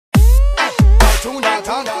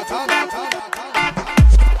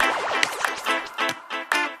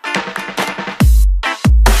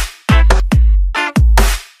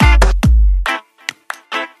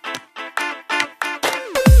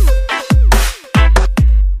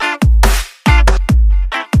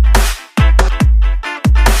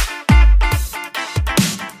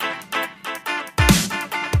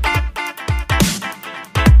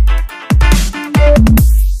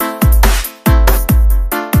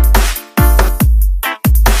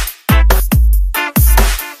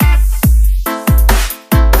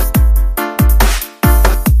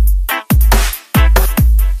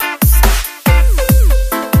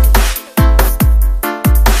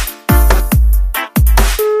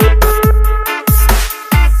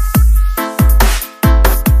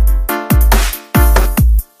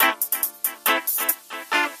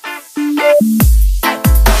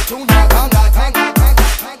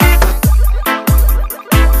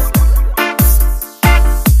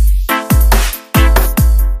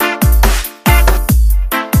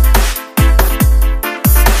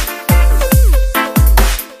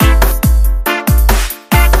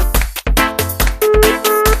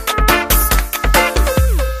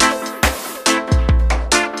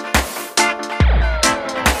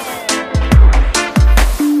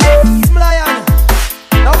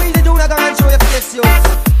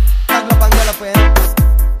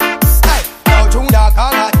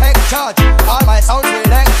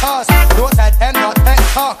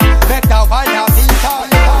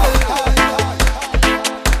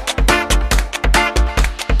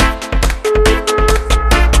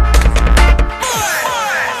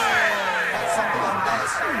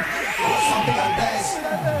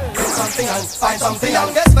Find something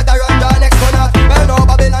and guess better run the next corner. Well, no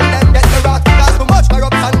Babylon then get the rot. That's too much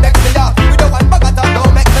corruption next to ya. We don't want bugger that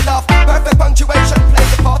don't make me laugh. Perfect punctuation, play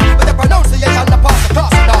the part. With the pronunciation, the pass the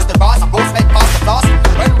class. Lost the boss, I'm both make past the floss.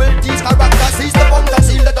 When will these characters seize the bones and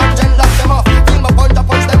seal the dungeon, lock them off? Feel my punch,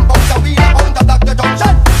 punch them bones and wheel a pound to block the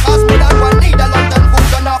junction. Ask more than one need a London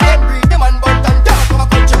food enough. Then breed them and bunt and down from a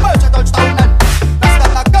country merge a touchdown and that's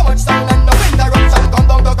that like how much sound and no wind eruption. Come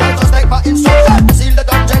down the ground, just take my instruction. Seal the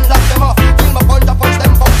dungeon, lock them off. Feel my punch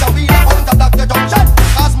them bones and wheel a pound to block the junction.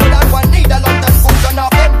 Ask more than one need a London food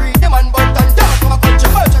enough. Then breed them and bunt and down from a country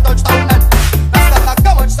merge a touchdown and that's that like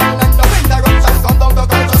how much sound and no wind eruption. Come down the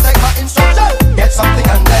ground, just take my instruction. Get something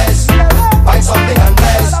and less, find something and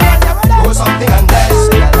less, do something and less.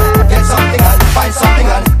 Get something and find something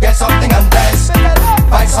and get something and less,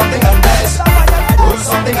 find something and less, do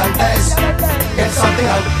something and less. Get something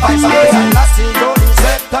and find something and last.